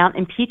you can't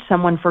impeach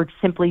someone for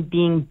simply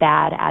being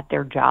bad at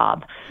their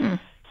job.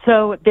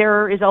 So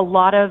there is a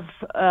lot of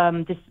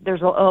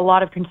there's a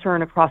lot of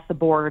concern across the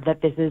board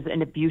that this is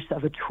an abuse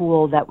of a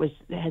tool that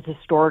has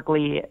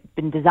historically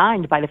been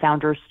designed by the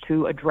founders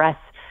to address,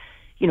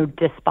 you know,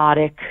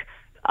 despotic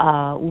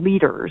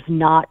leaders,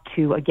 not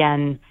to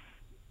again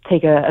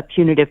take a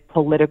punitive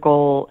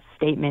political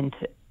statement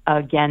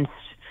against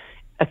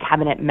a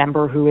cabinet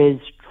member who is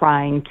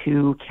trying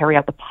to carry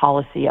out the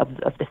policy of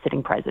the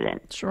sitting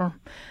president. Sure,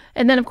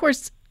 and then of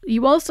course,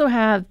 you also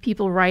have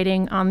people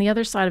writing on the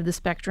other side of the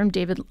spectrum.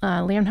 David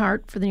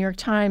Leonhardt for the New York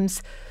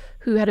Times,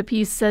 who had a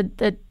piece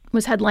that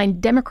was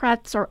headlined,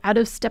 "Democrats are out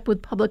of step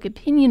with public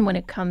opinion when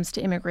it comes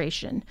to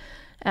immigration."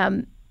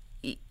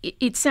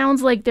 It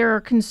sounds like there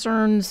are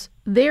concerns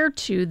there,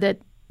 too, that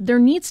there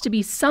needs to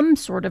be some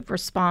sort of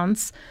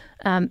response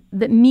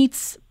that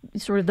meets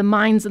sort of the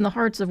minds and the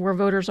hearts of where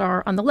voters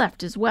are on the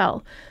left as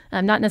well.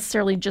 Not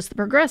necessarily just the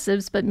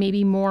progressives, but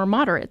maybe more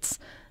moderates.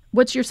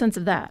 What's your sense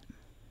of that?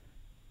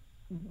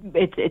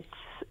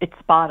 It's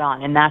spot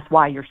on, and that's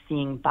why you're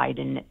seeing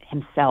Biden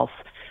himself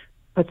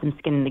put some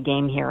skin in the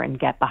game here and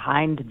get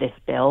behind this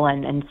bill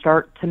and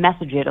start to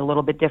message it a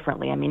little bit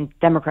differently. I mean,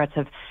 Democrats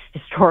have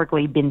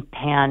historically been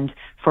panned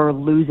for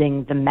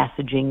losing the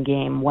messaging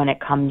game when it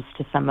comes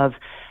to some of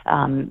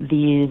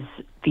these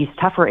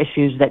tougher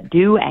issues that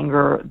do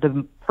anger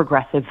the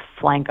progressive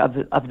flank of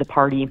the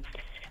party.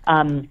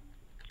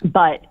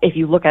 But if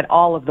you look at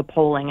all of the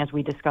polling, as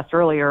we discussed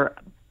earlier,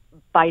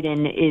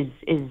 Biden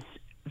is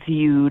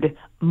viewed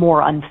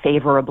more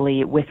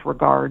unfavorably with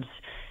regards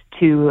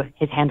to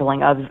his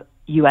handling of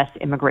U.S.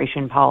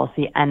 immigration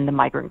policy and the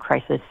migrant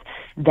crisis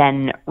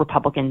than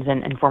Republicans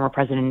and former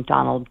President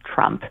Donald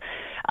Trump.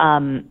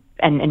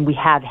 And we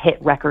have hit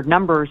record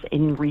numbers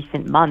in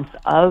recent months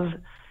of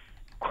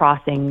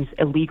crossings,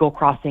 illegal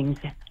crossings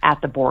at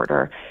the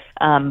border.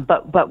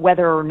 But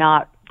whether or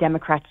not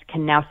Democrats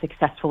can now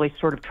successfully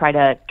sort of try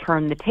to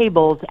turn the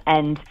tables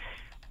and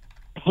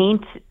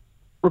paint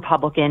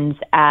Republicans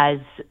as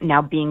now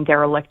being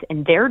derelict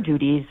in their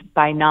duties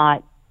by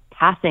not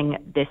passing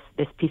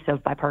this piece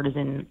of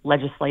bipartisan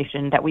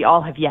legislation that we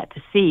all have yet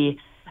to see,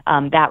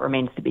 that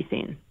remains to be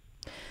seen.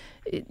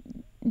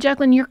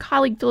 Jacqueline, your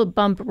colleague Philip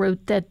Bump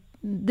wrote that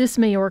this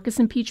Mayorkas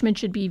impeachment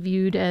should be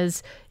viewed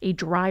as a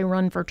dry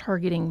run for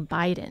targeting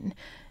Biden.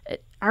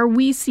 Are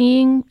we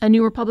seeing a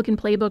new Republican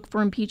playbook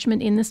for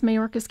impeachment in this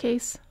Mayorkas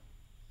case?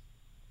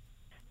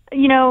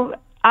 You know,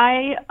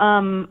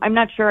 I'm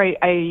not sure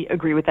I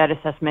agree with that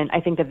assessment.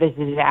 I think that this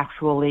is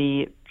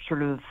actually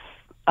sort of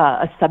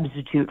a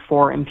substitute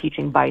for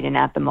impeaching Biden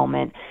at the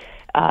moment.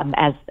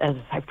 As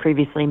I've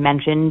previously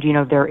mentioned, you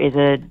know, there is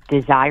a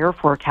desire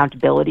for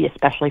accountability,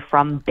 especially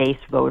from base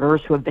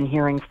voters who have been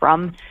hearing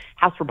from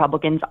House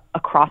Republicans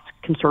across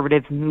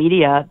conservative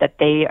media that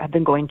they have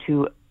been going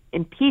to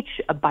impeach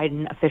a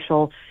Biden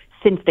official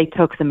since they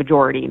took the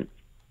majority.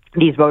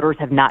 These voters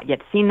have not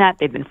yet seen that.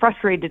 They've been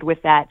frustrated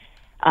with that.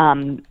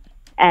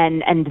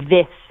 And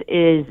this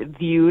is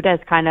viewed as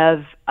kind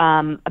of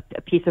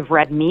a piece of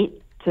red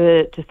meat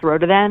to throw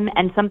to them,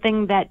 and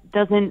something that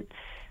doesn't,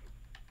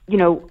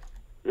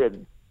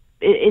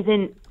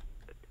 isn't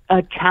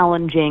a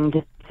challenging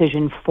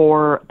decision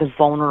for the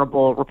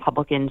vulnerable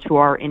Republicans who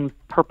are in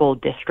purple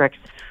districts,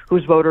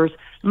 whose voters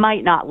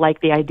might not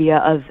like the idea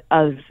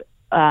of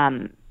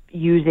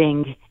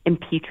using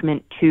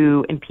impeachment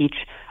to impeach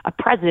a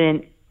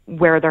president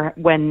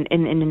when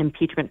in an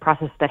impeachment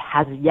process that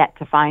has yet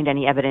to find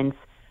any evidence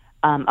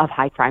of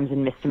high crimes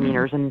and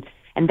misdemeanors.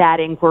 And that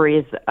inquiry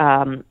is,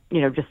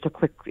 just a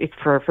quick,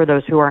 for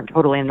those who aren't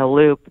totally in the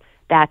loop,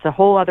 that's a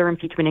whole other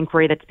impeachment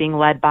inquiry that's being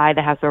led by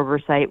the House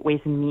Oversight, Ways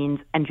and Means,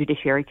 and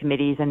Judiciary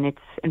Committees, and it's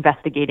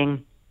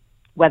investigating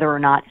whether or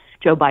not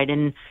Joe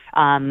Biden,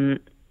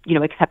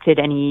 accepted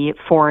any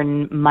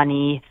foreign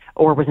money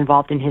or was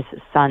involved in his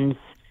son's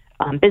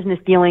business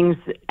dealings.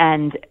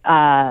 And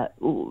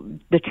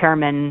the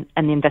chairman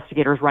and the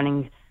investigators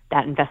running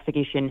that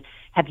investigation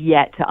have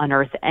yet to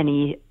unearth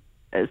any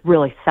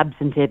really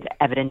substantive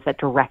evidence that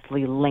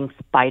directly links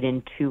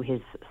Biden to his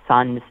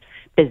son's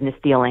business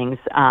dealings,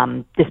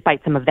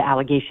 despite some of the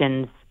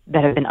allegations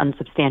that have been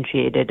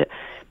unsubstantiated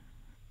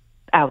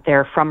out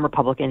there from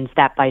Republicans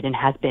that Biden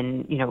has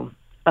been,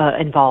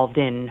 involved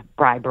in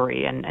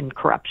bribery and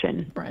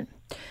corruption. Right.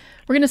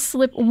 We're going to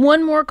slip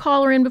one more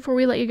caller in before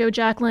we let you go,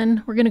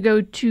 Jacqueline. We're going to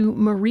go to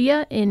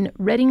Maria in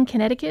Redding,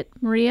 Connecticut.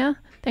 Maria,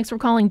 thanks for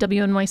calling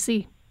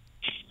WNYC.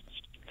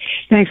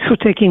 Thanks for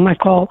taking my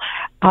call.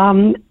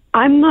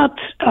 I'm not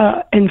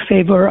in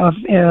favor of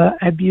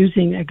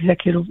abusing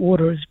executive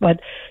orders, but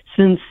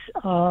since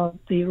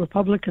the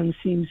Republicans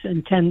seems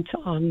intent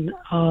on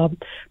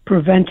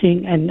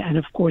preventing, and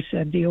of course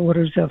at the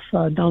orders of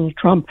Donald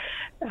Trump,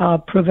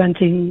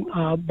 preventing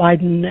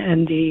Biden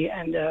and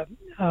the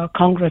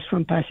Congress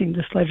from passing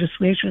this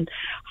legislation,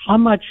 how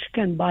much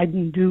can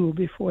Biden do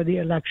before the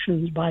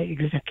elections by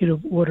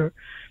executive order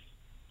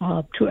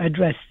to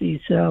address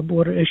these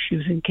border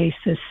issues in case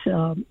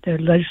the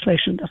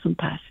legislation doesn't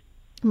pass?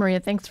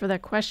 Maria, thanks for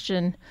that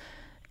question.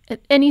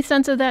 Any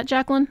sense of that,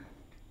 Jacqueline?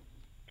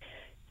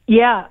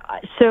 Yeah,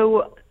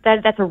 so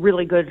that's a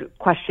really good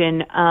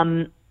question.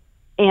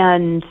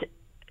 And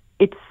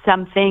it's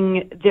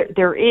something,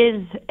 there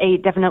is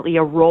definitely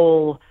a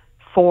role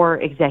for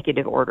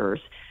executive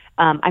orders.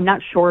 I'm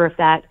not sure if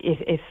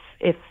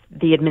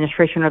the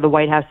administration or the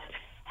White House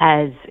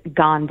has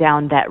gone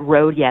down that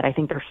road yet. I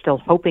think they're still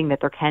hoping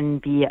that there can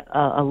be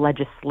a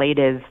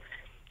legislative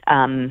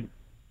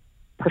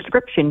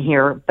prescription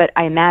here, but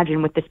I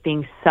imagine with this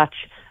being such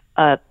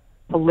a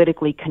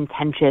politically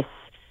contentious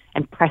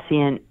and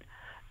prescient,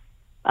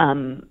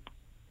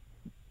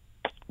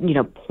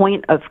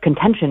 point of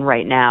contention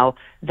right now,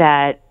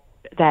 that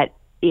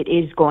it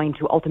is going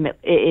to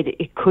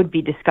it could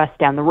be discussed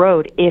down the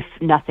road if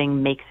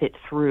nothing makes it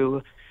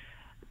through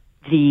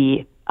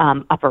the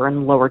upper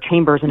and lower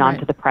chambers and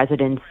onto the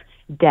president's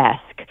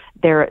desk.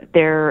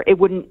 It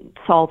wouldn't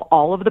solve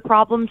all of the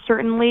problems,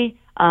 certainly,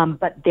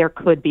 but there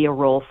could be a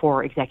role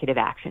for executive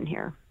action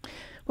here.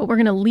 Well, we're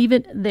going to leave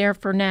it there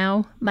for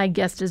now. My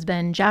guest has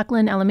been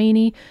Jacqueline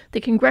Alemany,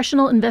 the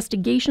Congressional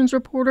Investigations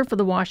Reporter for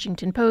The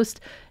Washington Post.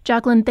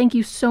 Jacqueline, thank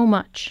you so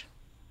much.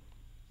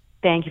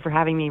 Thank you for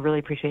having me. Really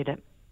appreciate it.